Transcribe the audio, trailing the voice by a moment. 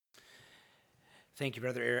Thank you,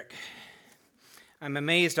 Brother Eric. I'm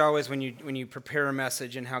amazed always when you prepare a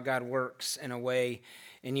message and how God works in a way,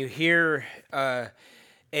 and you hear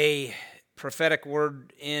a prophetic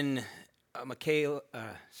word in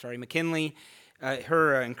McKinley,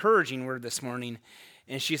 her encouraging word this morning,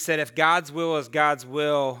 and she said, "If God's will is God's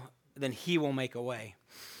will, then He will make a way."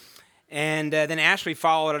 And then Ashley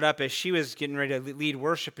followed it up as she was getting ready to lead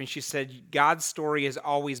worship, and she said, "God's story is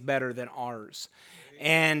always better than ours."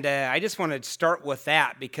 And I just want to start with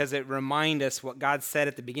that because it reminds us what God said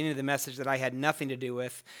at the beginning of the message that I had nothing to do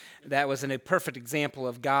with. That was a perfect example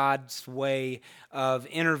of God's way of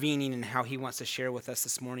intervening and how He wants to share with us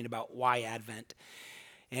this morning about why Advent.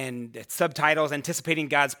 And its subtitle is Anticipating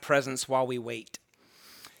God's Presence While We Wait.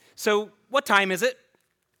 So what time is it?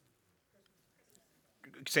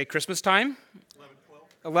 Say Christmas time?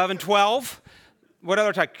 11:12. What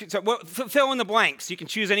other time? So fill in the blanks. You can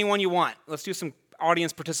choose any one you want. Let's do some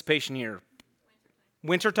audience participation here.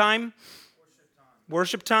 Winter time?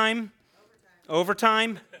 Worship time?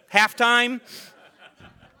 Overtime? Halftime?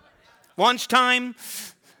 Lunchtime?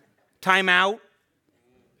 Time out?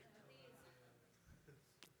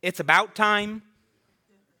 It's about time?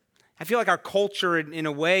 I feel like our culture in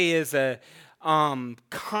a way is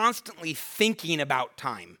constantly thinking about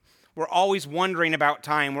time. We're always wondering about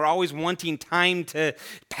time. We're always wanting time to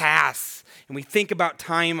pass. And we think about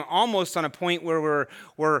time almost on a point where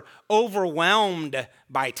we're overwhelmed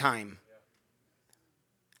by time.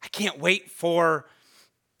 I can't wait for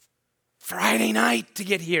Friday night to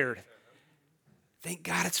get here. Thank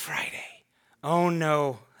God it's Friday. Oh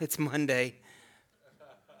no, it's Monday.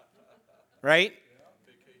 Right?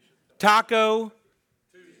 Taco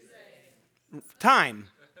time.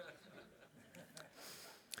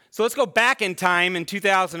 So let's go back in time in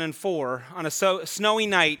 2004 on a snowy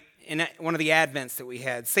night in one of the Advents that we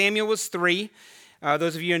had. Samuel was 3.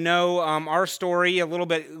 Those of you who know our story, a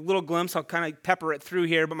little glimpse, I'll kind of pepper it through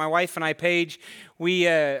here, but my wife and I, Paige, we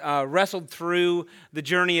wrestled through the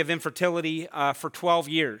journey of infertility for 12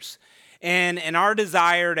 years. And our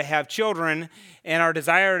desire to have children and our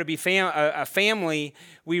desire to be a family,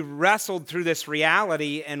 we wrestled through this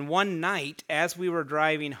reality. And one night, as we were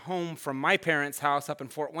driving home from my parents' house up in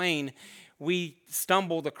Fort Wayne, we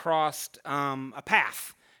stumbled across a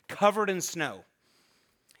path covered in snow.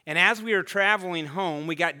 And as we were traveling home,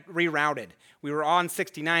 we got rerouted. We were on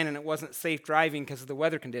 69 and it wasn't safe driving because of the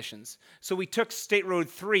weather conditions. So we took State Road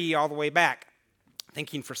 3 all the way back,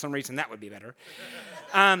 thinking for some reason that would be better.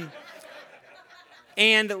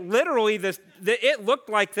 And literally, it looked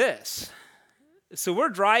like this. So we're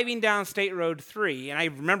driving down State Road 3, and I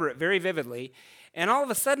remember it very vividly. And all of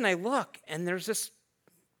a sudden, I look, and there's this,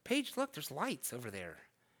 Paige, look, there's lights over there.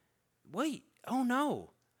 Wait, oh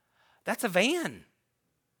no, that's a van.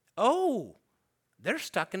 Oh, they're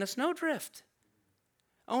stuck in a snowdrift.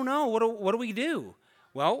 Oh no, what do we do?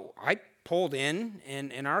 Well, I pulled in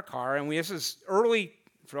our car, and this is early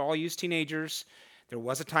for all you teenagers. There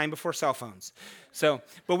was a time before cell phones.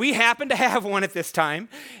 But we happened to have one at this time,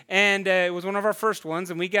 and it was one of our first ones,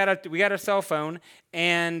 and we got a cell phone,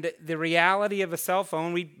 and the reality of a cell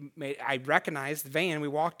phone, I recognized the van. We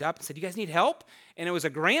walked up and said, "You guys need help?" And it was a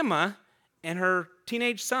grandma and her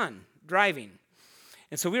teenage son driving.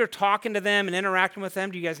 And so we were talking to them and interacting with them.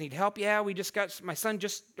 "Do you guys need help?" "Yeah,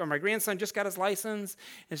 my grandson just got his license."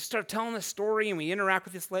 And started telling the story, and we interact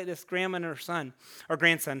with this grandma and her son, or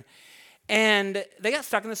grandson. And they got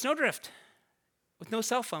stuck in the snowdrift with no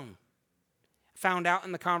cell phone. Found out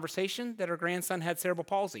in the conversation that her grandson had cerebral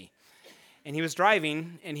palsy. And he was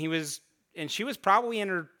driving, and she was probably in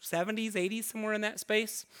her 70s, 80s, somewhere in that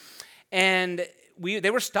space. And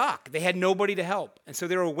they were stuck. They had nobody to help. And so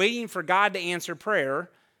they were waiting for God to answer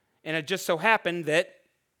prayer. And it just so happened that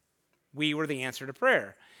we were the answer to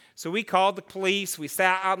prayer. So we called the police. We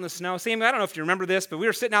sat out in the snow. Sam, I don't know if you remember this, but we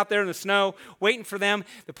were sitting out there in the snow waiting for them.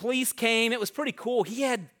 The police came. It was pretty cool. He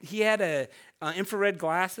had a infrared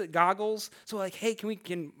goggles. So like, hey,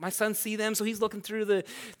 can my son see them? So he's looking through the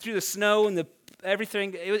snow and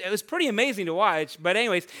everything. It was pretty amazing to watch. But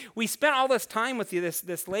anyways, we spent all this time with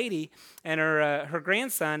this lady and her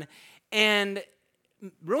grandson, and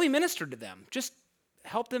really ministered to them. Just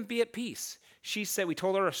helped them be at peace. She said, we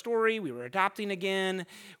told her a story. We were adopting again.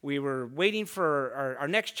 We were waiting for our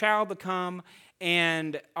next child to come.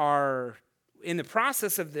 And in the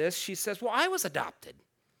process of this, she says, "Well, I was adopted."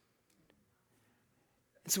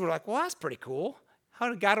 And so we're like, well, that's pretty cool. How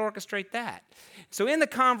did God orchestrate that? So in the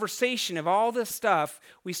conversation of all this stuff,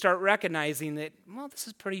 we start recognizing that, well, this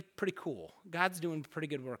is pretty cool. God's doing pretty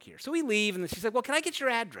good work here. So we leave, and she said, "Well, can I get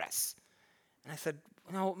your address?" And I said,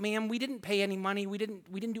 no, ma'am, we didn't pay any money. We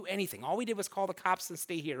didn't do anything. All we did was call the cops and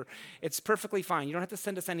stay here. It's perfectly fine. You don't have to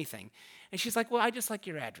send us anything. And she's like, well, I just like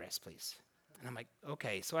your address, please. And I'm like,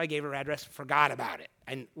 okay. So I gave her address, forgot about it.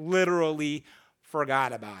 I literally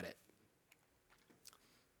forgot about it.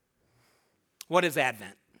 What is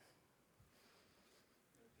Advent?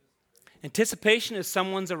 Anticipation is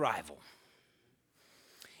someone's arrival.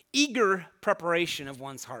 Eager preparation of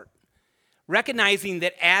one's heart. Recognizing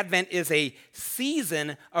that Advent is a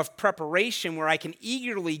season of preparation where I can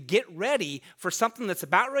eagerly get ready for something that's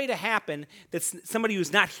about ready to happen, that's somebody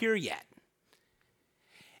who's not here yet.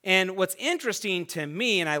 And what's interesting to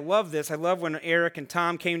me, and I love this, I love when Eric and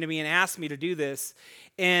Tom came to me and asked me to do this,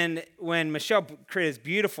 and when Michelle created this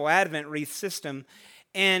beautiful Advent wreath system,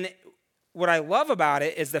 and what I love about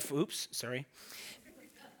it is the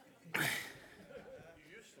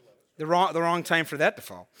wrong time for that to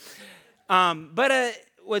fall. But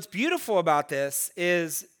what's beautiful about this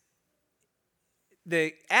is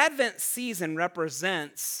the Advent season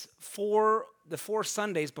represents the 4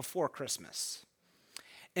 Sundays before Christmas.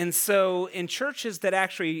 And so in churches that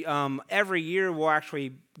actually every year will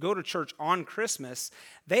actually go to church on Christmas,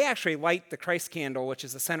 they actually light the Christ candle, which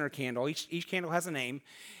is the center candle. Each candle has a name.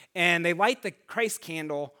 And they light the Christ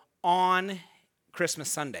candle on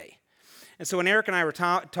Christmas Sunday. And so when Eric and I were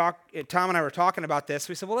Tom and I were talking about this,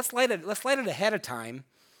 we said, well, let's light it ahead of time,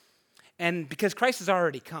 and because Christ has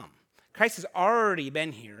already come. Christ has already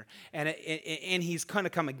been here, and he's going to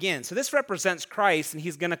come again. So this represents Christ, and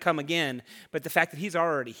he's going to come again, but the fact that he's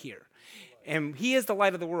already here. And he is the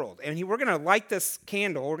light of the world. And we're going to light this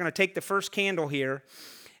candle. We're going to take the first candle here,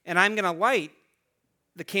 and I'm going to light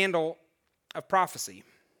the candle of prophecy.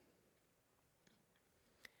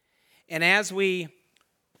 And as we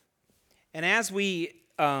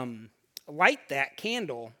light that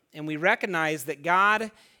candle and we recognize that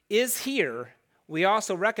God is here, we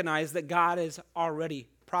also recognize that God has already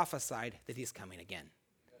prophesied that he's coming again.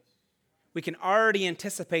 We can already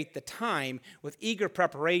anticipate the time with eager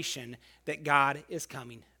preparation that God is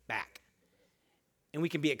coming back. And we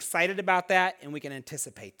can be excited about that, and we can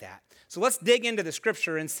anticipate that. So let's dig into the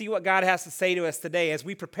scripture and see what God has to say to us today as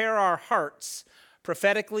we prepare our hearts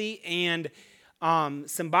prophetically and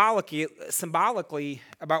symbolically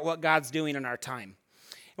about what God's doing in our time.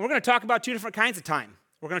 And we're going to talk about 2 different kinds of time.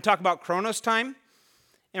 We're going to talk about Chronos time,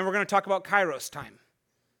 and we're going to talk about Kairos time.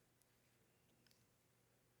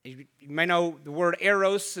 You may know the word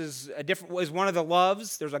eros is one of the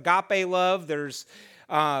loves. There's agape love. There's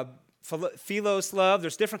philos love.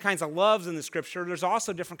 There's different kinds of loves in the scripture. There's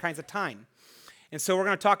also different kinds of time. And so we're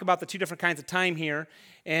going to talk about the 2 different kinds of time here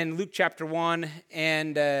in Luke chapter 1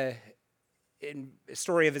 and in the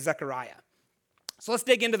story of Zechariah. So let's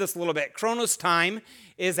dig into this a little bit. Chronos time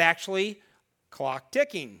is actually clock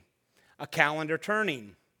ticking, a calendar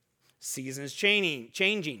turning, seasons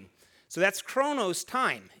changing. So that's Chronos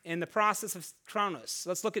time, in the process of Chronos.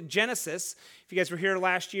 Let's look at Genesis. If you guys were here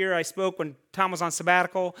last year, I spoke when Tom was on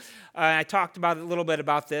sabbatical. I talked about a little bit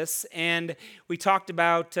about this, and we talked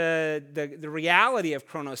about the reality of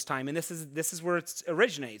Chronos time, and this is where it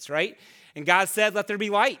originates, right? And God said, "Let there be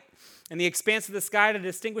light, and the expanse of the sky to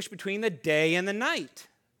distinguish between the day and the night."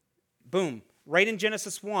 Boom! Right in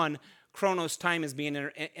Genesis 1, Chronos time is being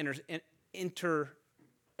is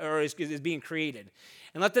being created.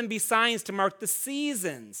 And let them be signs to mark the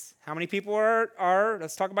seasons. How many people are,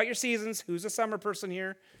 let's talk about your seasons. Who's a summer person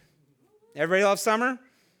here? Everybody loves summer?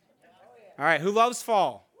 All right, who loves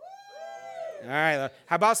fall? All right,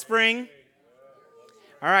 how about spring?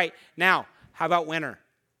 All right, now, how about winter?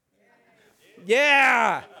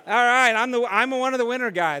 Yeah, all right, I'm one of the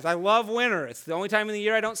winter guys. I love winter. It's the only time in the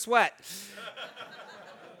year I don't sweat.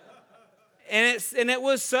 And it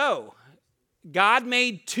was so. God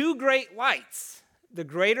made 2 great lights, the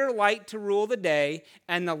greater light to rule the day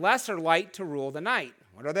and the lesser light to rule the night.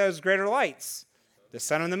 What are those greater lights? The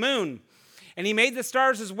sun and the moon. And he made the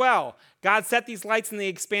stars as well. God set these lights in the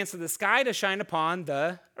expanse of the sky to shine upon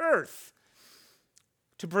the earth,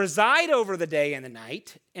 to preside over the day and the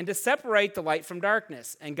night, and to separate the light from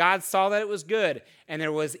darkness. And God saw that it was good. And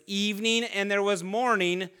there was evening and there was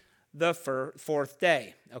morning the 4th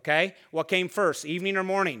day. Okay? What came first, evening or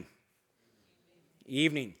morning?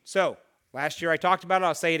 Evening. So, last year I talked about it.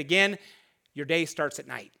 I'll say it again. Your day starts at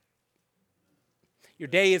night. Your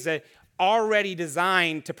day is already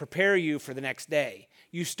designed to prepare you for the next day.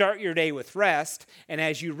 You start your day with rest, and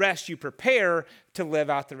as you rest, you prepare to live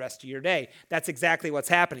out the rest of your day. That's exactly what's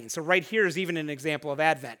happening. So right here is even an example of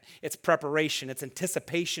Advent. It's preparation. It's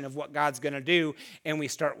anticipation of what God's going to do, and we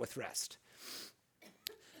start with rest.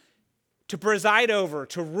 To preside over,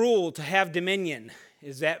 to rule, to have dominion.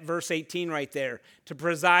 is that verse 18 right there. To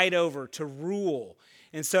preside over, to rule.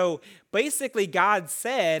 And so basically God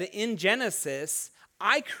said in Genesis,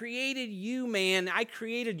 I created you, man. I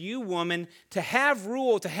created you, woman, to have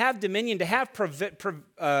rule, to have dominion, to have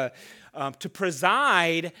to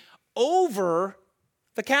preside over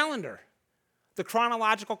the calendar, the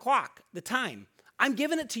chronological clock, the time. I'm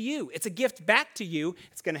giving it to you. It's a gift back to you.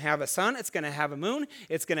 It's going to have a sun. It's going to have a moon.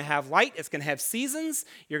 It's going to have light. It's going to have seasons.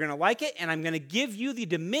 You're going to like it. And I'm going to give you the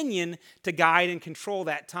dominion to guide and control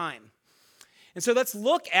that time. And so let's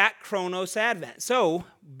look at Chronos Advent. So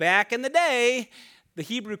back in the day, the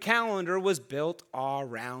Hebrew calendar was built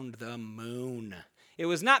around the moon. It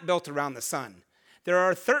was not built around the sun. There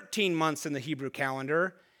are 13 months in the Hebrew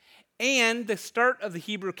calendar, and the start of the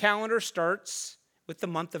Hebrew calendar starts with the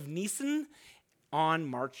month of Nisan on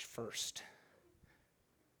March 1st.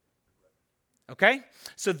 Okay?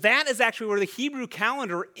 So that is actually where the Hebrew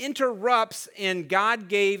calendar interrupts, and God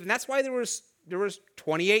gave, and that's why there was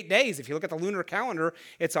 28 days. If you look at the lunar calendar,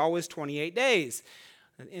 it's always 28 days.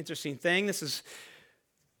 An interesting thing, this is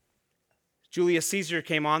Julius Caesar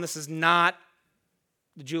came on. This is not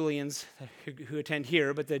the Julians who attend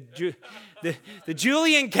here, but the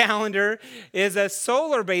Julian calendar is a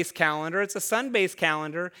solar-based calendar. It's a sun-based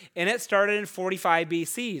calendar, and it started in 45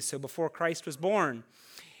 BC, so before Christ was born.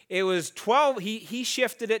 It was 12, he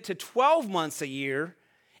shifted it to 12 months a year,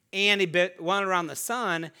 and he went around the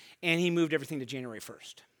sun, and he moved everything to January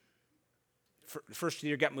 1st. The first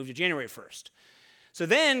year got moved to January 1st. So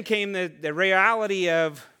then came the reality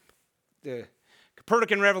of the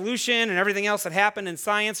Copernican revolution and everything else that happened in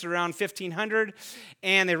science around 1500,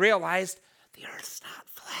 and they realized the Earth's not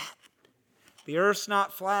flat. The Earth's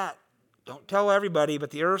not flat. Don't tell everybody,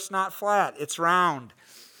 but the Earth's not flat. It's round.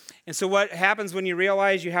 And so what happens when you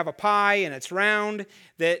realize you have a pie and it's round,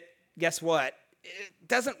 that guess what? It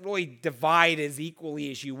doesn't really divide as equally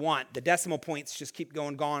as you want. The decimal points just keep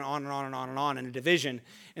going on and on and on and on in a division.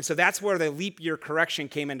 And so that's where the leap year correction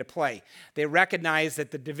came into play. They recognized that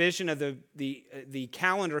the division of the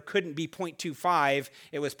calendar couldn't be 0.25.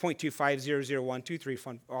 It was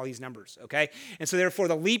 0.25001234, all these numbers, okay? And so therefore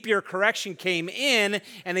the leap year correction came in,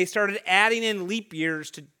 and they started adding in leap years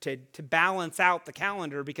to balance out the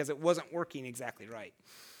calendar because it wasn't working exactly right.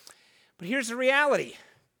 But here's the reality.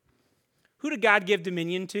 Who did God give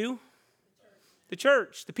dominion to? The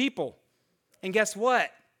church, the people. And guess what?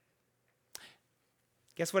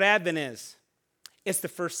 Guess what Advent is? It's the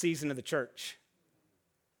first season of the church.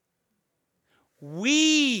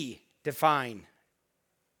 We define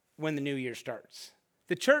when the new year starts.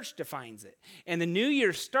 The church defines it. And the new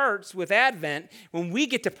year starts with Advent when we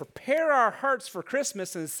get to prepare our hearts for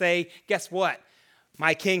Christmas and say, guess what?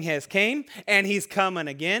 My King has came and he's coming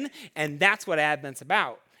again. And that's what Advent's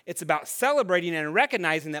about. It's about celebrating and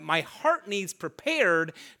recognizing that my heart needs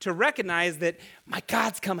prepared to recognize that my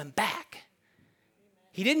God's coming back.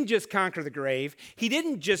 He didn't just conquer the grave. He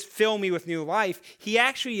didn't just fill me with new life. He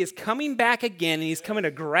actually is coming back again, and he's coming to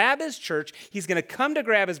grab his church. He's going to come to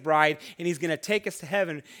grab his bride, and he's going to take us to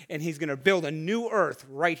heaven, and he's going to build a new earth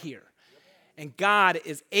right here. And God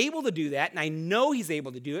is able to do that, and I know he's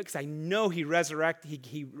able to do it because I know he resurrected,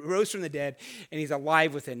 he rose from the dead, and he's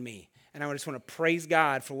alive within me. And I just want to praise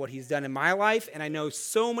God for what he's done in my life. And I know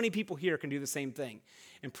so many people here can do the same thing.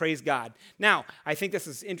 And praise God. Now, I think this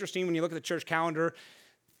is interesting when you look at the church calendar.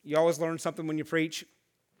 You always learn something when you preach.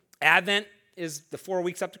 Advent is the 4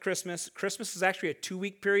 weeks up to Christmas. Christmas is actually a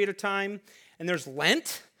 2-week period of time. And there's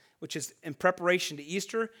Lent, which is in preparation to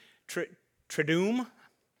Easter. Triduum,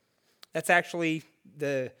 that's actually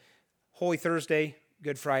the Holy Thursday,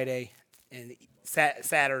 Good Friday, and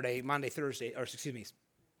Saturday, Monday, Thursday, or excuse me,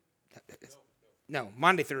 no,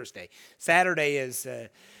 Monday, Thursday. Saturday is,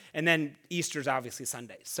 and then Easter's obviously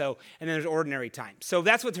Sunday. So, and then there's ordinary time. So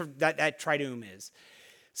that's what that Triduum is.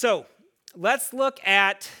 So let's look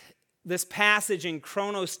at this passage in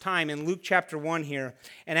Chronos time in Luke chapter 1 here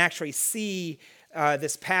and actually see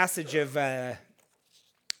this passage of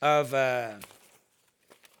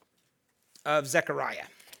Zechariah.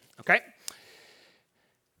 Okay?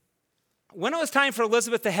 When it was time for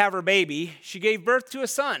Elizabeth to have her baby, she gave birth to a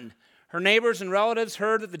son. Her neighbors and relatives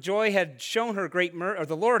heard that the Lord had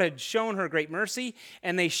shown her great mercy,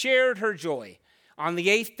 and they shared her joy. On the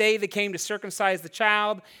 8th day, they came to circumcise the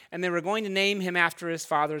child, and they were going to name him after his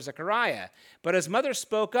father Zechariah. But his mother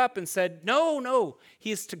spoke up and said, No,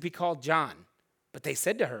 he is to be called John. But they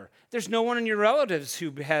said to her, There's no one in your relatives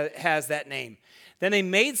who has that name. Then they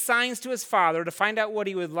made signs to his father to find out what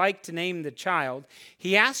he would like to name the child.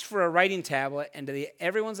 He asked for a writing tablet, and to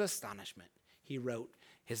everyone's astonishment, he wrote,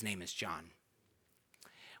 His name is John.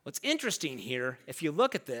 What's interesting here, if you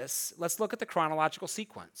look at this, let's look at the chronological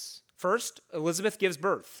sequence. First, Elizabeth gives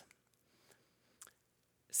birth.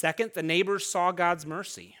 Second, the neighbors saw God's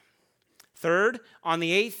mercy. Third, on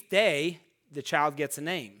the 8th day, the child gets a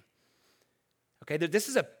name. Okay, this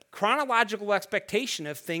is a chronological expectation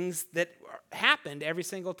of things that happened every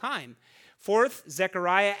single time. Fourth,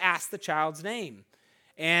 Zechariah asked the child's name.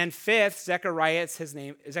 And fifth, Zechariah writes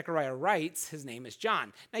his name is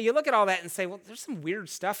John. Now you look at all that and say, well, there's some weird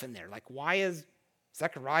stuff in there. Like, why is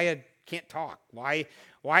Zechariah can't talk? Why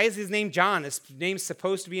is his name John? His name's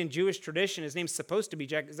supposed to be in Jewish tradition. His name's supposed to be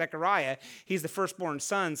Zechariah. He's the firstborn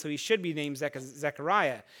son, so he should be named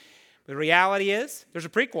Zechariah. But the reality is, there's a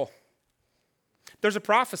prequel. There's a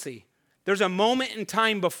prophecy. There's a moment in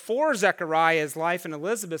time before Zechariah's life and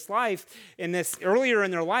Elizabeth's life, earlier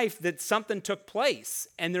in their life, that something took place.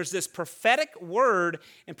 And there's this prophetic word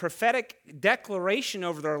and prophetic declaration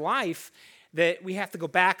over their life that we have to go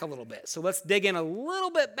back a little bit. So let's dig in a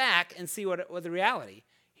little bit back and see what the reality.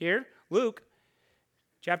 Here, Luke,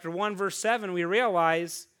 chapter 1, verse 7, we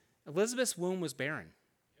realize Elizabeth's womb was barren.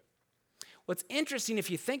 What's interesting,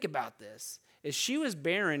 if you think about this, is she was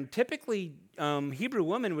barren. Typically, Hebrew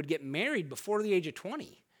women would get married before the age of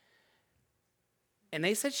 20. And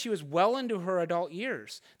they said she was well into her adult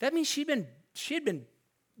years. That means she had been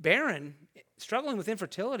barren, struggling with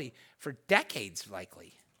infertility for decades,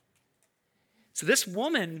 likely. So this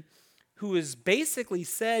woman who has basically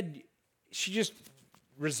said, she just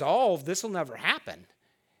resolved this will never happen.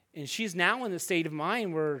 And she's now in the state of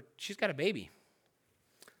mind where she's got a baby.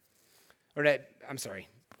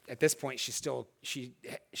 At this point, she's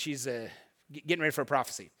getting ready for a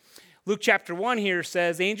prophecy. Luke chapter 1 here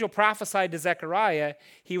says, the angel prophesied to Zechariah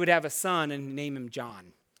he would have a son and name him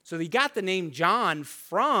John. So he got the name John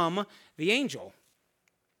from the angel.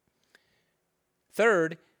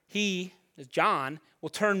 Third, John, will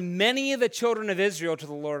turn many of the children of Israel to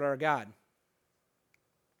the Lord our God.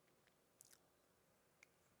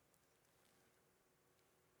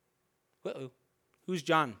 Uh-oh. Who's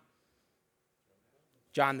John?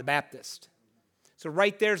 John the Baptist. So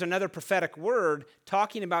right there's another prophetic word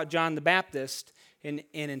talking about John the Baptist in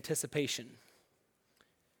anticipation.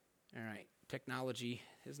 All right, technology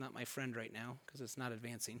is not my friend right now because it's not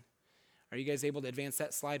advancing. Are you guys able to advance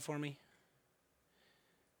that slide for me?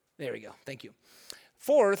 There we go, thank you.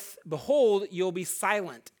 Fourth, behold, you'll be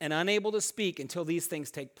silent and unable to speak until these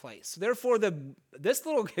things take place. So therefore,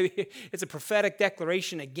 it's a prophetic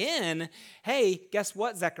declaration again. Hey, guess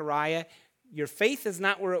what, Zechariah? Your faith is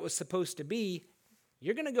not where it was supposed to be.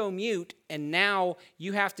 You're going to go mute, and now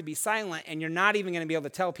you have to be silent, and you're not even going to be able to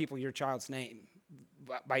tell people your child's name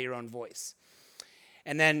by your own voice.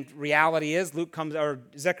 And then reality is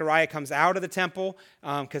Zechariah comes out of the temple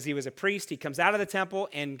because he was a priest. He comes out of the temple,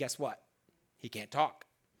 and guess what? He can't talk.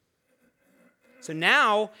 So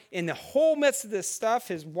now, in the whole midst of this stuff,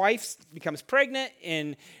 his wife becomes pregnant,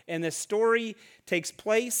 and this story takes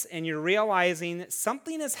place, and you're realizing that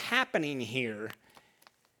something is happening here.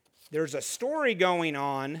 There's a story going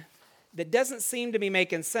on that doesn't seem to be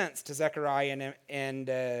making sense to Zechariah and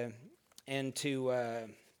to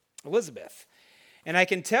Elizabeth. And I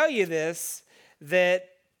can tell you this, that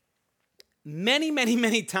many, many,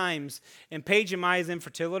 many times in Paige and Maya's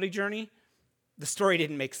infertility journey, the story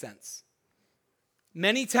didn't make sense.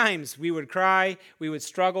 Many times we would cry, we would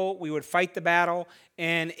struggle, we would fight the battle,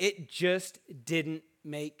 and it just didn't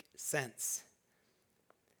make sense.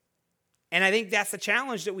 And I think that's the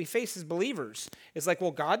challenge that we face as believers. It's like,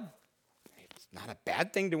 well, God, it's not a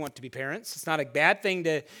bad thing to want to be parents. It's not a bad thing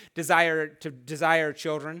to desire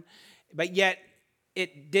children, but yet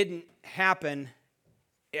it didn't happen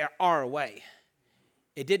our way.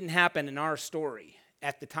 It didn't happen in our story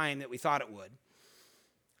at the time that we thought it would.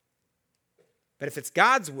 But if it's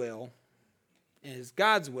God's will, and it's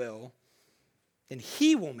God's will, then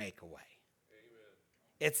He will make a way. Amen.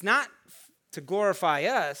 It's not to glorify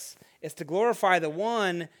us, it's to glorify the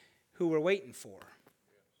one who we're waiting for.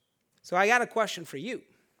 So I got a question for you.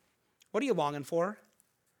 What are you longing for?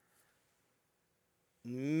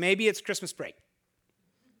 Maybe it's Christmas break.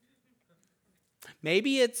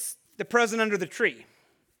 Maybe it's the present under the tree.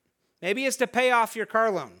 Maybe it's to pay off your car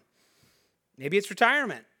loan. Maybe it's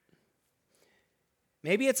retirement.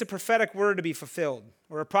 Maybe it's a prophetic word to be fulfilled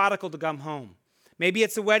or a prodigal to come home. Maybe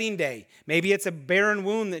it's a wedding day. Maybe it's a barren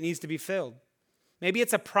womb that needs to be filled. Maybe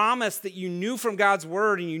it's a promise that you knew from God's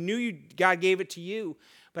word and you knew God gave it to you,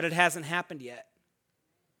 but it hasn't happened yet.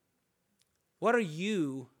 What are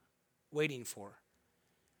you waiting for?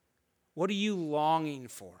 What are you longing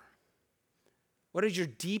for? What is your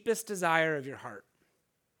deepest desire of your heart?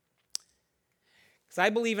 Because I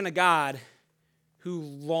believe in a God who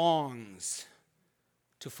longs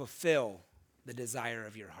to fulfill the desire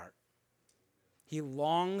of your heart. He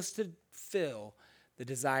longs to fill the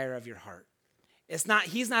desire of your heart. He's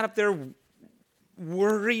not up there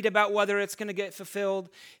worried about whether it's going to get fulfilled.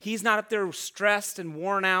 He's not up there stressed and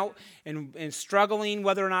worn out and struggling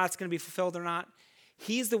whether or not it's going to be fulfilled or not.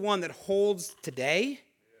 He's the one that holds today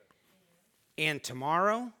and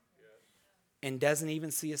tomorrow and doesn't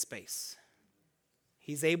even see a space.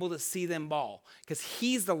 He's able to see them all because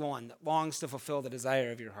he's the one that longs to fulfill the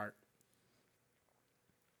desire of your heart.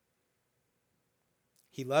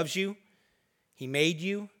 He loves you. He made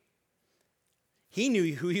you. He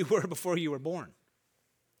knew who you were before you were born.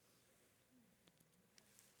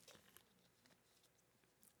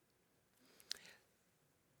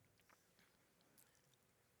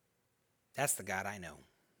 That's the God I know.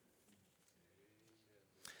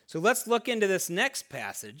 So let's look into this next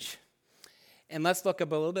passage, and let's look a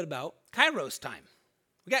little bit about Kairos time.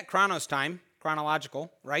 We got Chronos time,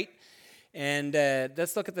 chronological, right? And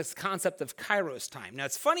let's look at this concept of Kairos time. Now,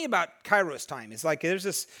 it's funny about Kairos time. It's like here's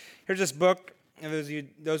this book. And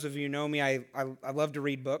those of you who know me, I love to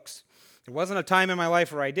read books. There wasn't a time in my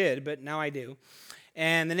life where I did, but now I do.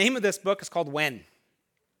 And the name of this book is called When.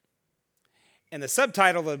 And the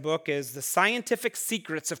subtitle of the book is The Scientific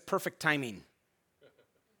Secrets of Perfect Timing.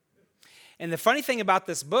 And the funny thing about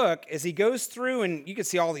this book is he goes through and you can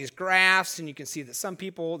see all these graphs and you can see that some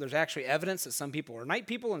people, there's actually evidence that some people are night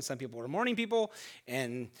people and some people are morning people.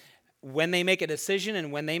 And when they make a decision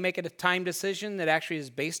and when they make a time decision that actually is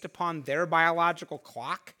based upon their biological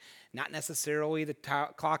clock, not necessarily the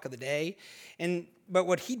clock of the day. But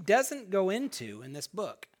what he doesn't go into in this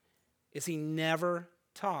book is he never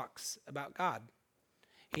talks about God.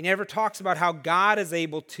 He never talks about how God is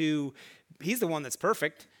able to, he's the one that's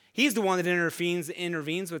perfect. He's the one that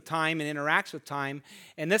intervenes with time and interacts with time.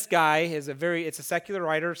 And this guy is it's a secular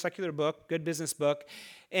writer, secular book, good business book,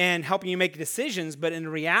 and helping you make decisions. But in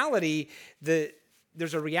reality,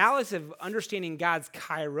 there's a reality of understanding God's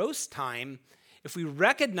Kairos time. If we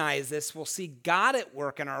recognize this, we'll see God at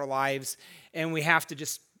work in our lives, and we have to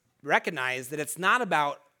just recognize that it's not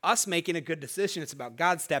about us making a good decision. It's about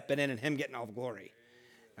God stepping in and him getting all the glory.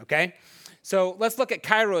 Okay? So let's look at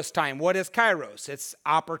Kairos time. What is Kairos? It's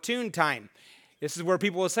opportune time. This is where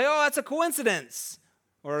people will say, oh, that's a coincidence.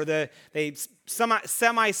 Or they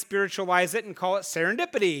semi-spiritualize it and call it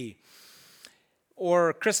serendipity.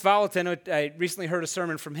 Or Chris Vallotton, I recently heard a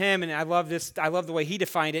sermon from him, and I love this. I love the way he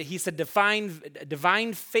defined it. He said,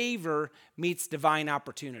 divine favor meets divine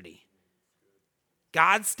opportunity.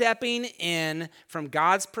 God stepping in from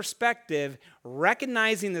God's perspective,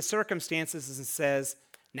 recognizing the circumstances and says,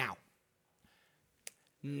 now.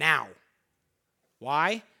 Now.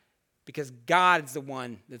 Why? Because God's the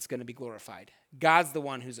one that's going to be glorified. God's the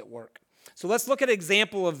one who's at work. So let's look at an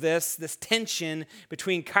example of this tension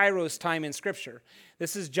between Kairos time and Scripture.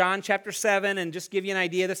 This is John chapter 7, and just to give you an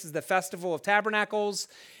idea, this is the Festival of Tabernacles,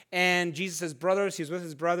 and Jesus' brothers, he's with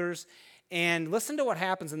his brothers, and listen to what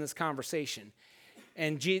happens in this conversation.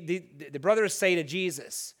 And the brothers say to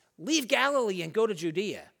Jesus, leave Galilee and go to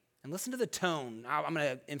Judea. And listen to the tone. I'm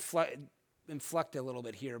going to inflect a little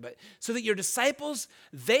bit here, but so that your disciples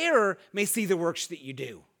there may see the works that you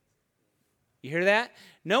do. You hear that?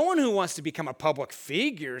 No one who wants to become a public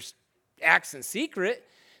figure acts in secret.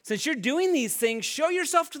 Since you're doing these things, show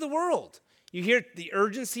yourself to the world. You hear the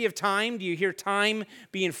urgency of time? Do you hear time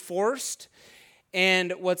being forced?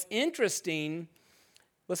 And what's interesting,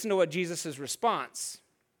 listen to what Jesus' response.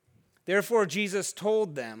 Therefore, Jesus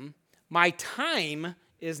told them, my time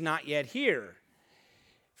is not yet here.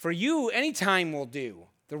 For you, any time will do.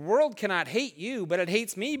 The world cannot hate you, but it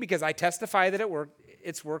hates me because I testify that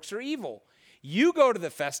its works are evil. You go to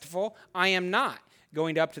the festival. I am not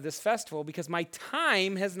going up to this festival because my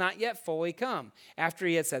time has not yet fully come. After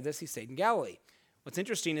he had said this, he stayed in Galilee. What's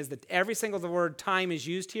interesting is that every single the word time is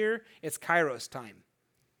used here. It's Kairos time.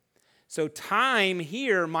 So time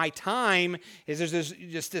here, my time, is there's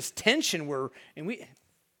just this tension where,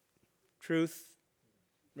 truth,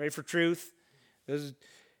 ready for truth?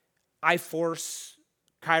 I force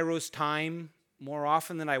Kairos time more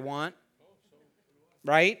often than I want,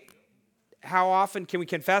 right? How often can we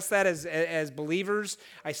confess that as believers?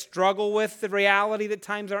 I struggle with the reality that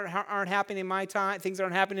times aren't happening in my time, things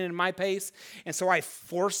aren't happening in my pace, and so I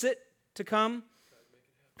force it to come,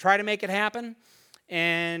 try to make it happen,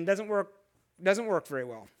 and doesn't work very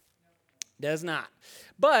well. Does not.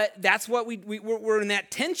 But that's what we're in that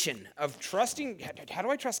tension of trusting. How do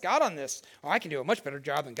I trust God on this? Oh, I can do a much better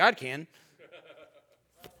job than God can.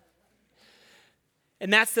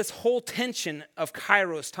 And that's this whole tension of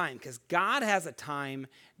Kairos time, because God has a time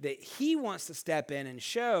that he wants to step in and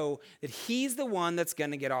show that he's the one that's going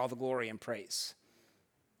to get all the glory and praise.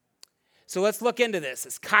 So let's look into this.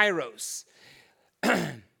 It's Kairos.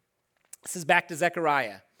 This is back to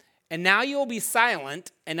Zechariah. And now you will be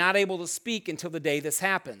silent and not able to speak until the day this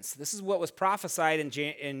happens. This is what was prophesied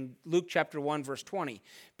in Luke chapter 1, verse 20.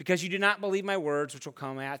 Because you do not believe my words, which will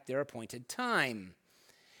come at their appointed time.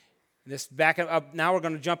 This back up. Now we're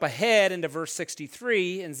going to jump ahead into verse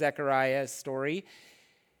 63 in Zechariah's story.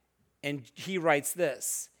 And he writes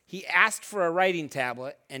this. He asked for a writing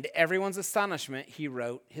tablet, and to everyone's astonishment, he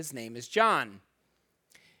wrote, his name is John.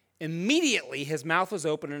 Immediately, his mouth was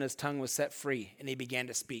open and his tongue was set free, and he began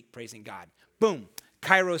to speak, praising God. Boom,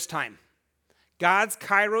 Kairos time. God's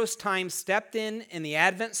Kairos time stepped in the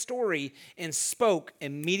Advent story and spoke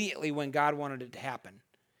immediately when God wanted it to happen.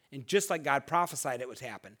 And just like God prophesied it would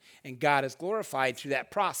happen. And God is glorified through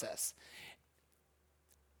that process.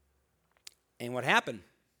 And what happened?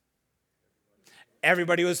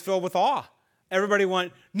 Everybody was filled with awe. Everybody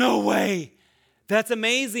went, no way. That's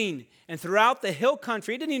amazing. And throughout the hill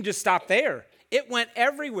country, it didn't even just stop there. It went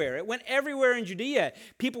everywhere. It went everywhere in Judea.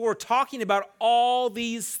 People were talking about all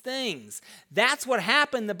these things. That's what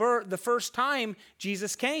happened the first time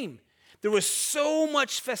Jesus came. There was so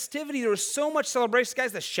much festivity. There was so much celebration.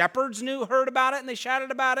 Guys, the shepherds heard about it, and they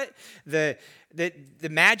shouted about it. The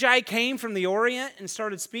Magi came from the Orient and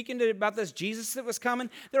started speaking about this Jesus that was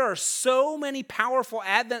coming. There are so many powerful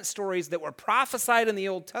Advent stories that were prophesied in the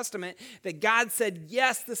Old Testament that God said,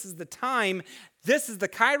 yes, this is the time. This is the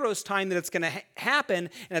Kairos time that it's going to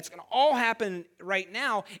happen, and it's going to all happen right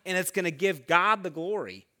now, and it's going to give God the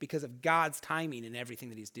glory because of God's timing and everything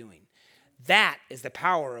that he's doing. That is the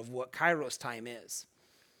power of what Kairos time is.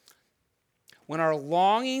 When our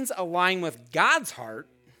longings align with God's heart,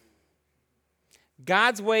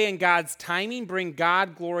 God's way and God's timing bring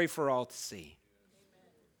God glory for all to see.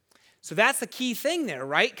 So that's the key thing there,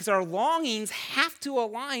 right? Because our longings have to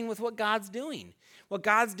align with what God's doing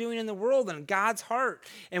in the world and God's heart.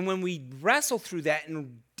 And when we wrestle through that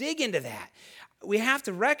and dig into that, we have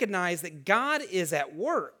to recognize that God is at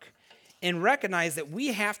work. And recognize that we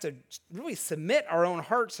have to really submit our own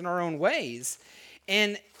hearts and our own ways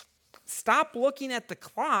and stop looking at the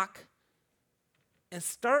clock and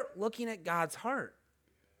start looking at God's heart.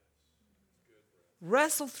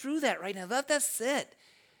 Wrestle through that right now. Let that sit.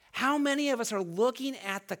 How many of us are looking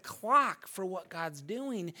at the clock for what God's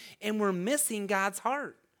doing and we're missing God's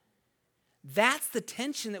heart? That's the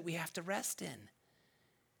tension that we have to rest in.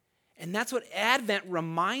 And that's what Advent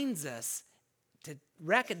reminds us, to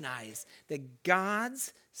recognize that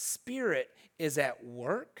God's Spirit is at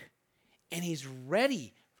work and he's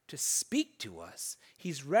ready to speak to us.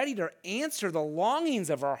 He's ready to answer the longings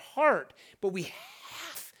of our heart, but we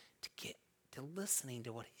have to get to listening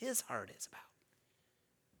to what his heart is about.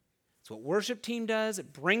 It's what worship team does.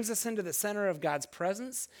 It brings us into the center of God's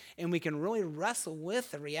presence, and we can really wrestle with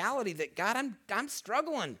the reality that, God, I'm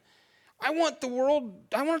struggling. I want it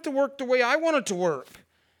to work the way I want it to work.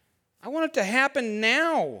 I want it to happen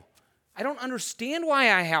now. I don't understand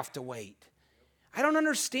why I have to wait. I don't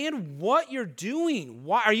understand what you're doing.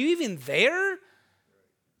 Why are you even there?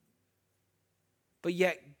 But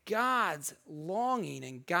yet God's longing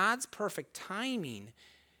and God's perfect timing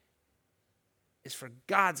is for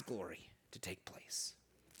God's glory to take place.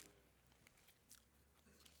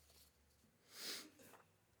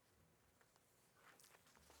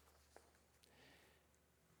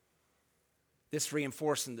 This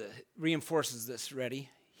reinforces this. Ready?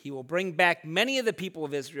 He will bring back many of the people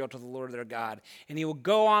of Israel to the Lord their God, and he will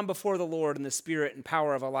go on before the Lord in the spirit and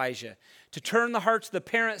power of Elijah, to turn the hearts of the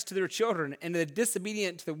parents to their children, and the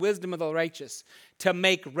disobedient to the wisdom of the righteous, to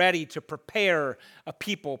make ready, to prepare a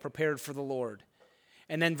people prepared for the Lord.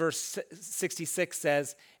 And then verse 66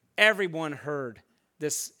 says, everyone heard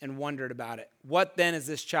this and wondered about it. What then is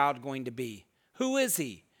this child going to be? Who is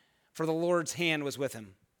he? For the Lord's hand was with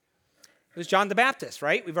him. It was John the Baptist,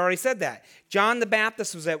 right? We've already said that. John the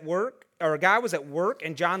Baptist was at work, or God was at work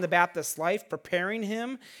in John the Baptist's life, preparing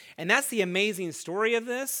him. And that's the amazing story of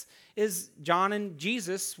this, is John and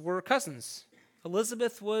Jesus were cousins.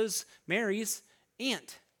 Elizabeth was Mary's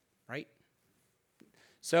aunt, right?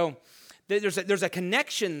 So there's a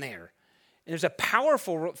connection there. And there's a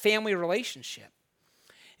powerful family relationship.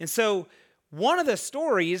 And so one of the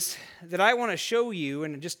stories that I want to show you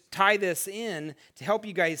and just tie this in to help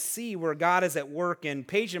you guys see where God is at work in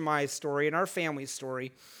Paige and my story and our family's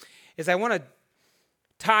story is I want to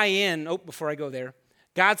tie in, before I go there,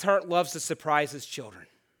 God's heart loves to surprise his children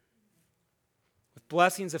with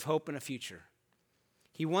blessings of hope and a future.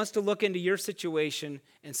 He wants to look into your situation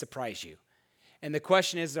and surprise you. And the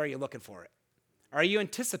question is, are you looking for it? Are you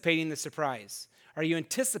anticipating the surprise? Are you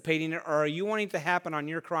anticipating it, or are you wanting it to happen on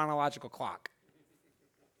your chronological clock?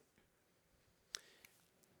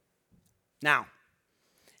 Now,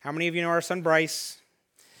 how many of you know our son Bryce?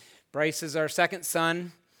 Bryce is our second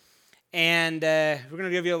son, and we're going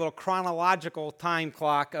to give you a little chronological time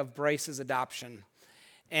clock of Bryce's adoption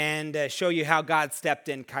and show you how God stepped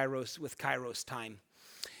in with Kairos time.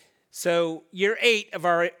 So year 8 of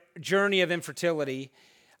our journey of infertility,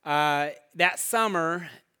 that summer,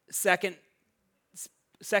 second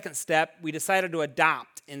step, we decided to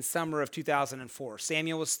adopt in summer of 2004.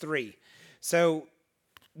 Samuel was 3. So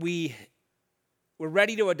we were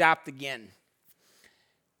ready to adopt again.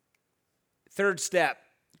 Third step,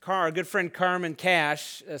 our good friend Carmen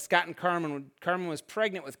Cash, Scott and Carmen was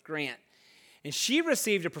pregnant with Grant. And she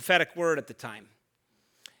received a prophetic word at the time.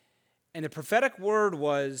 And the prophetic word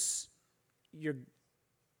was, you're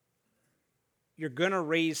going to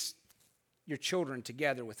raise your children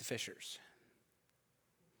together with the Fishers.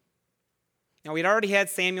 Now, we'd already had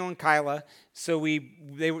Samuel and Kyla, so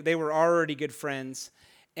they were already good friends.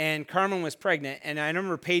 And Carmen was pregnant. And I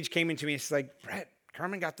remember Paige came into me and she's like, Brett,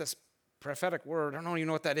 Carmen got this prophetic word. I don't even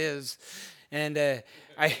know what that is. And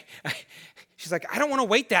she's like, I don't want to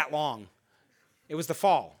wait that long. It was the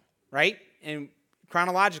fall, right? And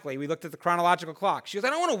chronologically, we looked at the chronological clock. She goes, I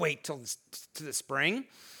don't want to wait till the spring,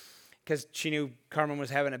 because she knew Carmen was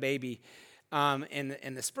having a baby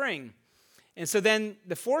in the spring. And so then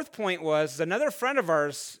the fourth point was another friend of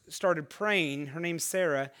ours started praying. Her name's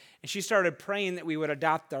Sarah, and she started praying that we would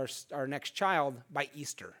adopt our next child by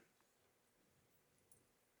Easter.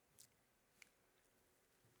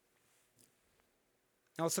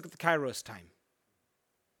 Now let's look at the Kairos time.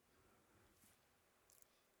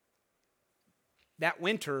 That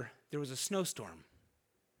winter, there was a snowstorm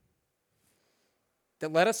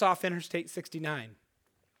that led us off Interstate 69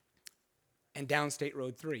 and down State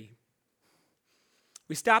Road 3.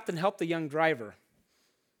 We stopped and helped the young driver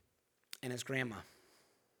and his grandma.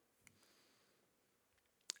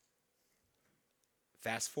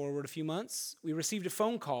 Fast forward a few months, we received a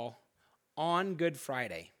phone call on Good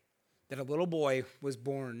Friday that a little boy was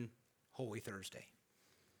born Holy Thursday.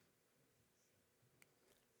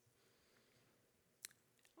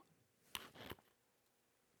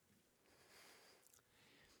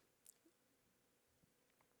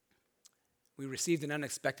 We received an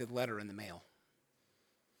unexpected letter in the mail.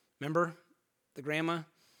 Remember the grandma?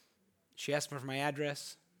 She asked me for my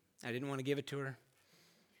address. I didn't want to give it to her.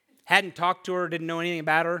 Hadn't talked to her, didn't know anything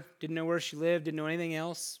about her, didn't know where she lived, didn't know anything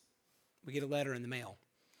else. We get a letter in the mail.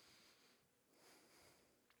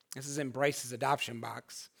 This is in Bryce's adoption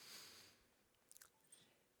box.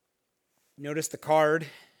 Notice the card,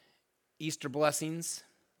 Easter blessings.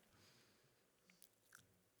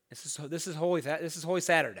 This is Holy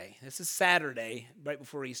Saturday. This is Saturday, right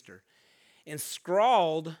before Easter. And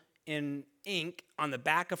scrawled in ink on the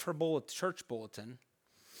back of her church bulletin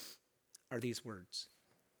are these words.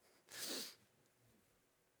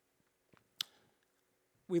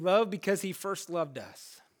 We love because he first loved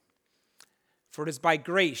us. For it is by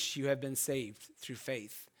grace you have been saved through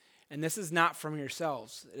faith. And this is not from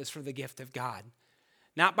yourselves. It is for the gift of God.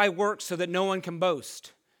 Not by works so that no one can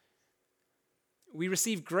boast. We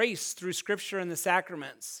receive grace through Scripture and the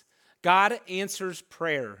sacraments. God answers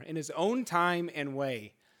prayer in his own time and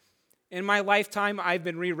way. In my lifetime, I've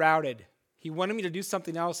been rerouted. He wanted me to do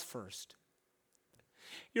something else first.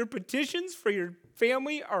 Your petitions for your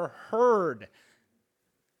family are heard.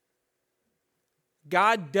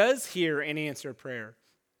 God does hear and answer prayer.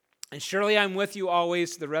 And surely I'm with you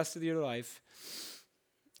always to the rest of your life,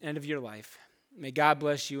 end of your life. May God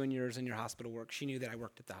bless you and yours in your hospital work. She knew that I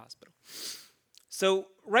worked at the hospital. So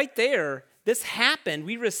right there, this happened.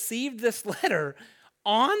 We received this letter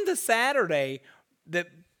on the Saturday that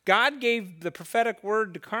God gave the prophetic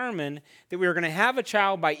word to Carmen that we were going to have a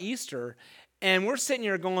child by Easter. And we're sitting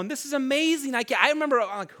here going, this is amazing. I remember,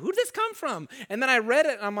 I'm like, who did this come from? And then I read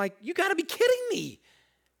it, and I'm like, you got to be kidding me.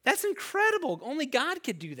 That's incredible. Only God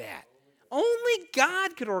could do that. Only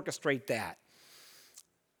God could orchestrate that.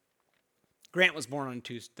 Grant was born on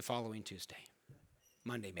the following Tuesday.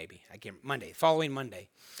 Monday, maybe. Following Monday.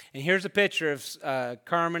 And here's a picture of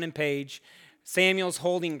Carmen and Paige. Samuel's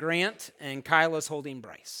holding Grant, and Kyla's holding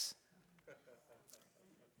Bryce.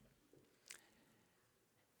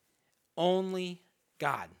 Only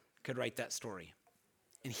God could write that story.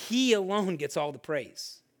 And he alone gets all the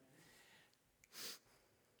praise.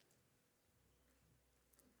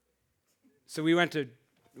 So we're going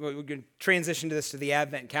to transition to the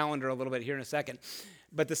Advent calendar a little bit here in a second.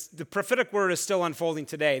 But the prophetic word is still unfolding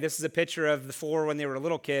today. This is a picture of the four when they were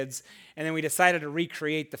little kids, and then we decided to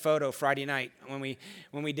recreate the photo Friday night when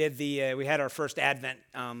we did we had our first Advent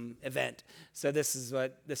event. So this is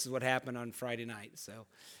what happened on Friday night. So,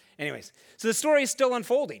 anyways, so the story is still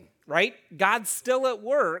unfolding, right? God's still at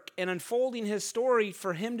work and unfolding His story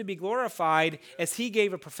for Him to be glorified as He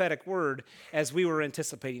gave a prophetic word as we were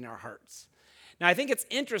anticipating our hearts. Now, I think it's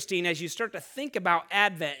interesting as you start to think about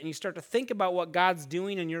Advent and you start to think about what God's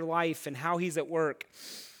doing in your life and how He's at work.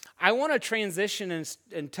 I want to transition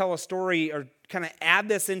and tell a story or kind of add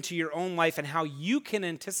this into your own life and how you can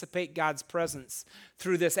anticipate God's presence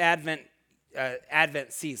through this Advent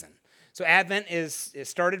season. So Advent it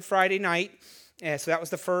started Friday night, so that was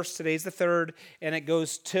the first. Today's the third, and it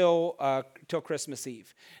goes till Christmas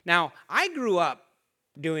Eve. Now, I grew up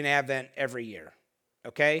doing Advent every year.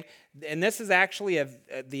 Okay, and this is actually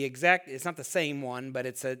the exact. It's not the same one, but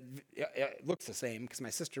it looks the same because my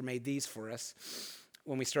sister made these for us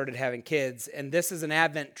when we started having kids. And this is an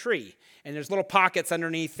Advent tree, and there's little pockets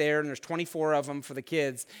underneath there, and there's 24 of them for the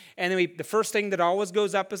kids. And then the first thing that always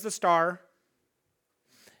goes up is the star,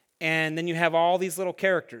 and then you have all these little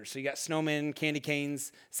characters. So you got snowmen, candy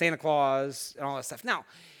canes, Santa Claus, and all that stuff. Now,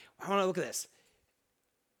 I want to look at this.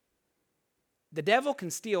 The devil can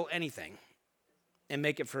steal anything and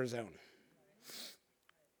make it for his own.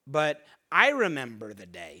 But I remember the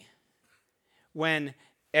day when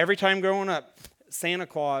every time growing up, Santa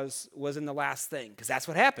Claus was in the last thing, because that's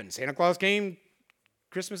what happened. Santa Claus came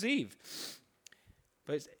Christmas Eve.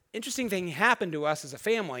 But interesting thing happened to us as a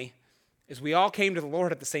family is we all came to the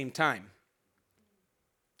Lord at the same time.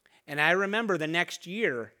 And I remember the next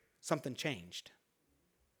year, something changed.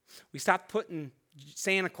 We stopped putting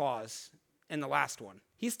Santa Claus in the last one.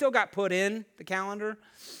 He still got put in the calendar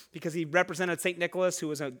because he represented St. Nicholas, who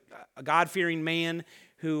was a God-fearing man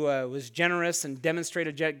who was generous and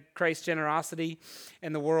demonstrated Christ's generosity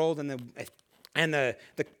in the world, and the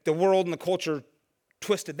world and the culture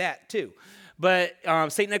twisted that too. But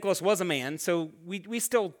St. Nicholas was a man, so we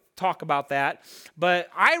still talk about that.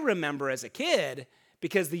 But I remember as a kid,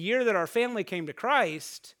 because the year that our family came to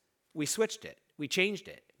Christ, we switched it. We changed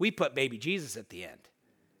it. We put baby Jesus at the end.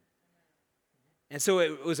 And so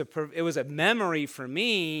it was a memory for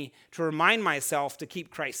me to remind myself to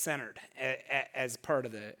keep Christ centered as part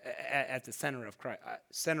of at the center of Christ,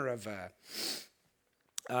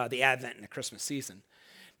 the Advent and the Christmas season.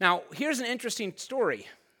 Now, here's an interesting story.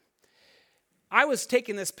 I was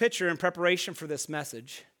taking this picture in preparation for this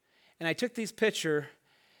message, and I took these picture,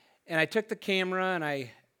 and I took the camera, and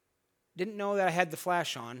I didn't know that I had the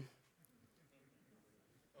flash on.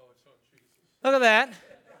 Look at that.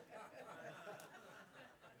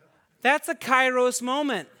 That's a Kairos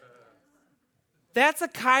moment. That's a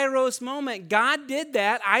Kairos moment. God did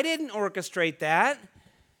that. I didn't orchestrate that.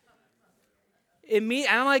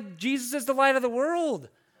 I'm like, Jesus is the light of the world.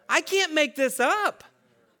 I can't make this up.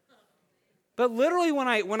 But literally, when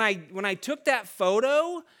I took that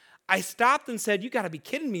photo, I stopped and said, "You got to be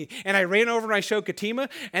kidding me!" And I ran over and I showed Katima,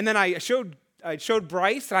 and then I showed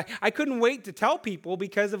Bryce. And I couldn't wait to tell people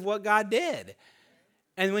because of what God did.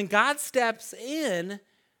 And when God steps in,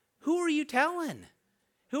 who are you telling?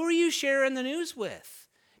 Who are you sharing the news with?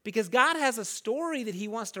 Because God has a story that He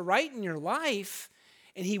wants to write in your life,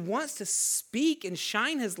 and He wants to speak and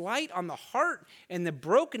shine His light on the heart and the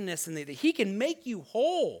brokenness, and that He can make you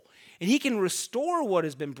whole, and He can restore what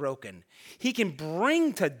has been broken. He can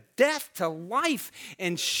bring to death to life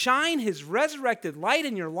and shine His resurrected light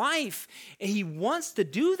in your life, and He wants to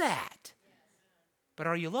do that. But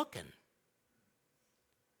are you looking?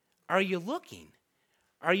 Are you looking?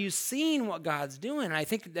 Are you seeing what God's doing? I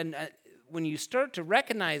think then when you start to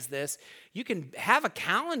recognize this, you can have a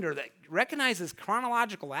calendar that recognizes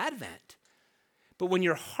chronological Advent. But when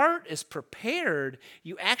your heart is prepared,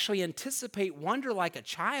 you actually anticipate wonder like a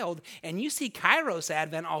child, and you see Kairos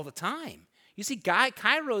Advent all the time. You see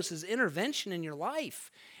Kairos' intervention in your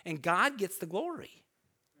life, and God gets the glory.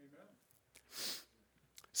 Amen.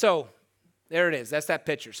 So there it is. That's that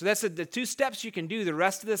picture. So that's the two steps you can do the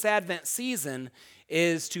rest of this Advent season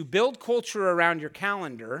is to build culture around your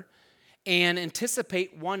calendar and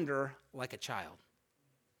anticipate wonder like a child.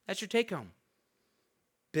 That's your take home.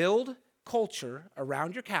 Build culture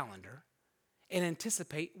around your calendar and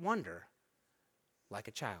anticipate wonder like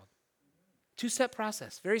a child. Two-step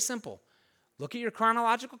process, very simple. Look at your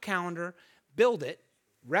chronological calendar, build it,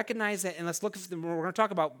 recognize it, and let's look at we're going to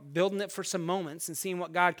talk about building it for some moments and seeing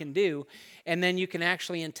what God can do, and then you can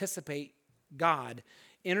actually anticipate God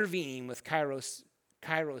intervening with Kairos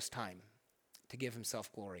time to give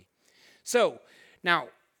Himself glory. So, now,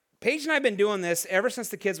 Paige and I have been doing this ever since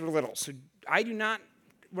the kids were little, so I do not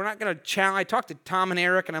to challenge. I talked to Tom and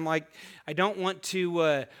Eric, and I'm like, I don't want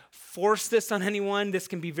to force this on anyone. This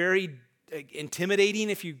can be very intimidating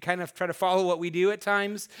if you kind of try to follow what we do at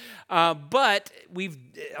times. But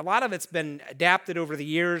a lot of it's been adapted over the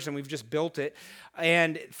years, and we've just built it.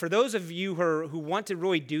 And for those of you who want to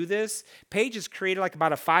really do this, Paige has created like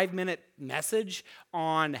about a 5-minute message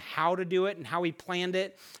on how to do it and how we planned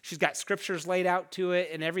it. She's got scriptures laid out to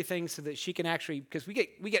it and everything so that she can actually, because we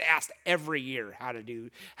get asked every year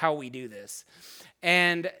how we do this.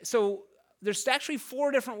 And so there's actually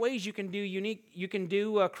 4 different ways you can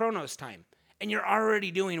do Chronos time, and you're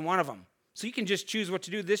already doing one of them. So you can just choose what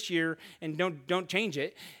to do this year and don't change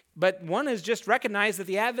it. But one is just recognize that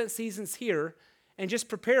the Advent season's here and just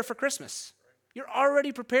prepare for Christmas. You're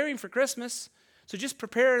already preparing for Christmas, so just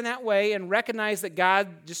prepare in that way and recognize that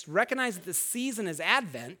the season is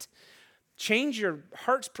Advent. Change your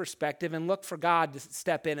heart's perspective and look for God to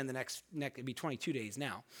step in the next it'd be 22 days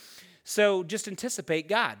now. So just anticipate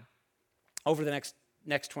God over the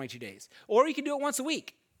next 22 days. Or you can do it once a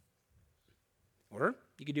week. Or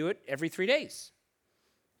you could do it every 3 days.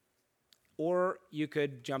 Or you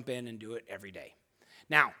could jump in and do it every day.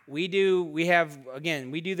 Now, we do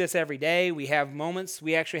this every day. We have moments.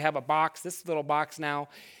 We actually have a box, this little box now,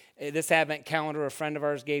 this Advent calendar a friend of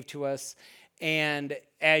ours gave to us. And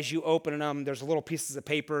as you open them, there's little pieces of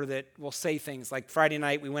paper that will say things. Like Friday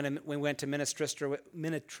night, we went to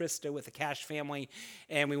Minnetrista with the Cash family,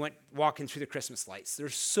 and we went walking through the Christmas lights.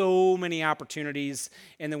 There's so many opportunities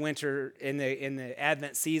in the winter, in the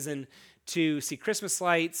Advent season, to see Christmas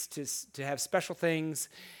lights, to have special things,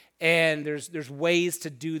 and there's ways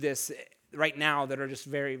to do this right now that are just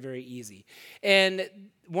very, very easy. And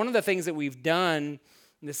one of the things that we've done.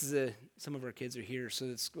 This is some of our kids are here,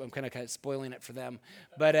 so I'm kind of spoiling it for them.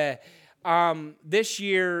 But this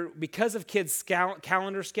year, because of kids'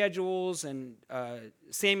 calendar schedules, and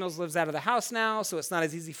Samuels lives out of the house now, so it's not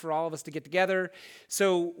as easy for all of us to get together.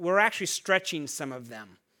 So we're actually stretching some of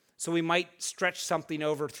them. So we might stretch something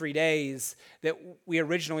over 3 days that we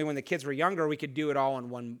originally, when the kids were younger, we could do it all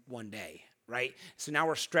in one day. Right? So now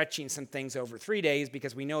we're stretching some things over 3 days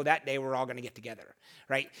because we know that day we're all going to get together,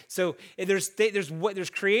 right? So there's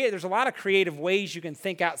a lot of creative ways you can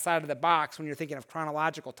think outside of the box when you're thinking of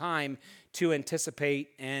chronological time to anticipate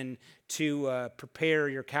and to prepare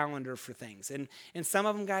your calendar for things. And some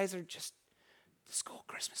of them, guys, are just the school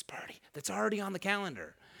Christmas party that's already on the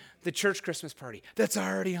calendar. The church Christmas party that's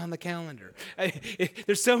already on the calendar.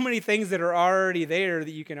 There's so many things that are already there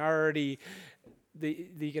that you can already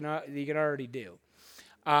do.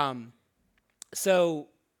 So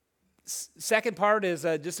second part is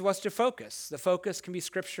just what's your focus. The focus can be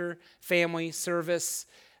scripture, family, service,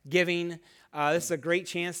 giving. This is a great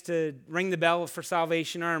chance to ring the bell for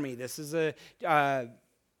Salvation Army. This is the gal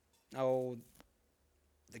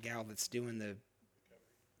that's doing the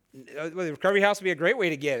recovery house would be a great way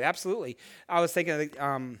to give. Absolutely. I was thinking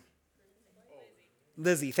of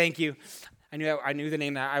Lizzie. Thank you. I knew the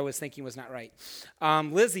name that I was thinking was not right.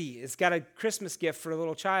 Lizzie has got a Christmas gift for a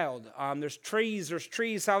little child. There's trees,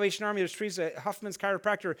 Salvation Army, there's trees at Huffman's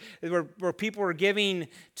Chiropractor where people are giving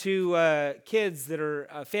to kids that are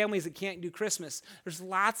families that can't do Christmas. There's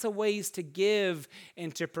lots of ways to give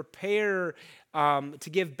and to prepare to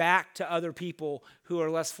give back to other people who are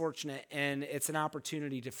less fortunate, and it's an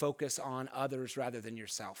opportunity to focus on others rather than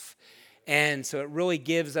yourself. And so it really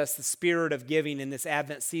gives us the spirit of giving in this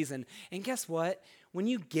Advent season. And guess what? When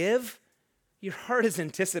you give, your heart is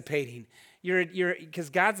anticipating.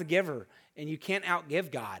 Because God's a giver, and you can't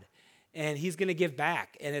outgive God, and He's going to give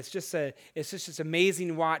back. And it's just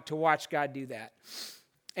amazing to watch God do that.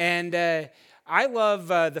 And I love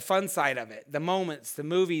the fun side of it, the moments, the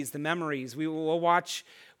movies, the memories. We'll watch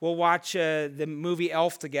the movie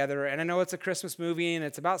Elf together, and I know it's a Christmas movie and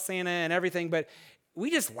it's about Santa and everything, but we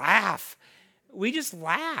just laugh.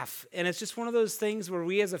 And it's just one of those things where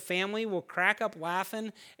we as a family will crack up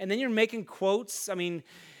laughing, and then you're making quotes. I mean,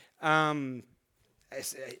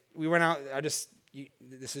 we went out,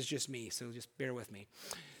 this is just me, so just bear with me.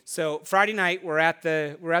 So Friday night, we're at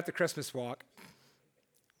the Christmas walk,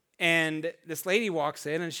 and this lady walks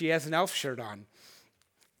in, and she has an elf shirt on.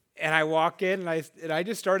 And I walk in, and I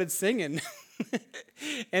just started singing.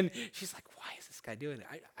 And she's like, why is this guy doing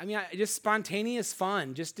it? Just spontaneous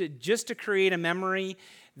fun, just to create a memory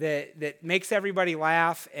that makes everybody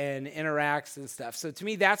laugh and interacts and stuff. So to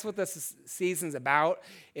me, that's what this season's about.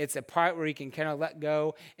 It's a part where you can kind of let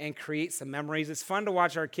go and create some memories. It's fun to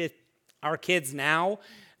watch our kids now.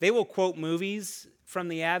 They will quote movies from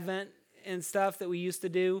the Advent and stuff that we used to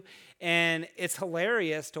do, and it's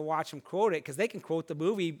hilarious to watch them quote it because they can quote the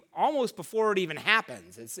movie almost before it even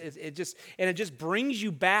happens. It just brings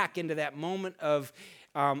you back into that moment of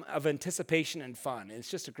anticipation and fun. It's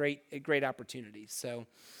just a great opportunity. So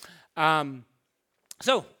Advent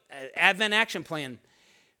action plan.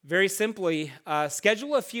 Very simply,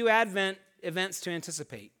 schedule a few Advent events to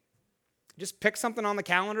anticipate. Just pick something on the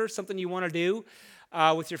calendar, something you want to do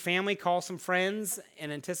with your family. Call some friends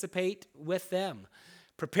and anticipate with them.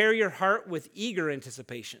 Prepare your heart with eager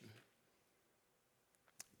anticipation.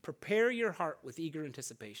 Prepare your heart with eager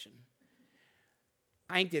anticipation.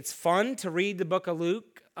 I think it's fun to read the book of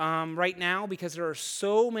Luke right now because there are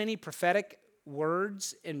so many prophetic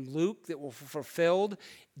words in Luke that were fulfilled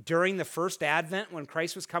during the first Advent when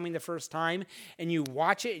Christ was coming the first time, and you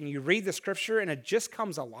watch it and you read the scripture and it just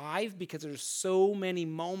comes alive because there's so many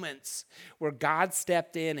moments where God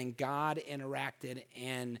stepped in and God interacted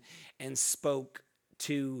and spoke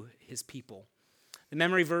to his people. The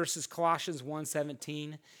memory verse is Colossians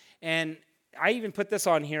 1:17, and I even put this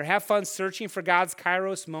on here. Have fun searching for God's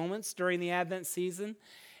Kairos moments during the Advent season,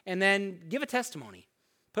 and then give a testimony.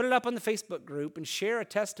 Put it up on the Facebook group and share a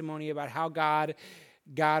testimony about how God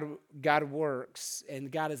works, and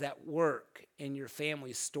God is at work in your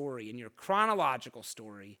family's story, in your chronological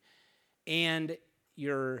story, and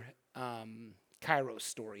your Kairos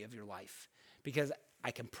story of your life. Because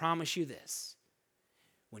I can promise you this,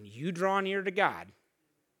 when you draw near to God,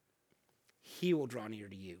 he will draw near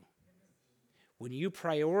to you. When you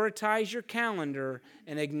prioritize your calendar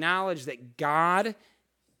and acknowledge that God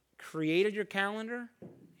created your calendar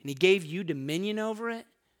and he gave you dominion over it,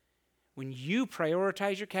 when you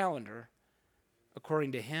prioritize your calendar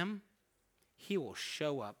according to him, he will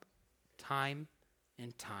show up time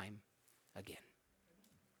and time again.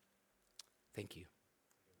 Thank you.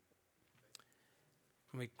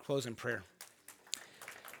 Let me close in prayer.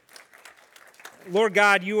 Lord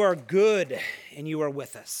God, you are good and you are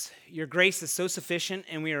with us. Your grace is so sufficient,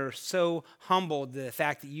 and we are so humbled the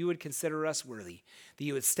fact that you would consider us worthy, that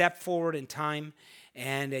you would step forward in time,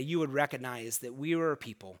 and you would recognize that we were a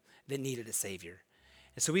people that needed a Savior.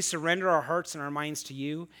 And so we surrender our hearts and our minds to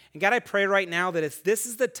you. And God, I pray right now that if this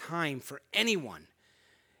is the time for anyone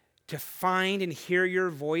to find and hear your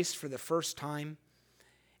voice for the first time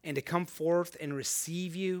and to come forth and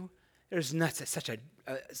receive you, there's not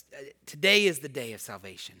today is the day of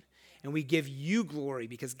salvation. And we give you glory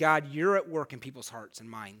because, God, you're at work in people's hearts and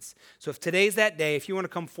minds. So if today's that day, if you want to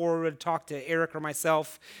come forward and talk to Eric or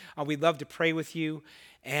myself, we'd love to pray with you.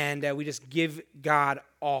 And we just give God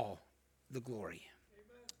all the glory.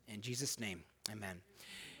 Amen. In Jesus' name, amen.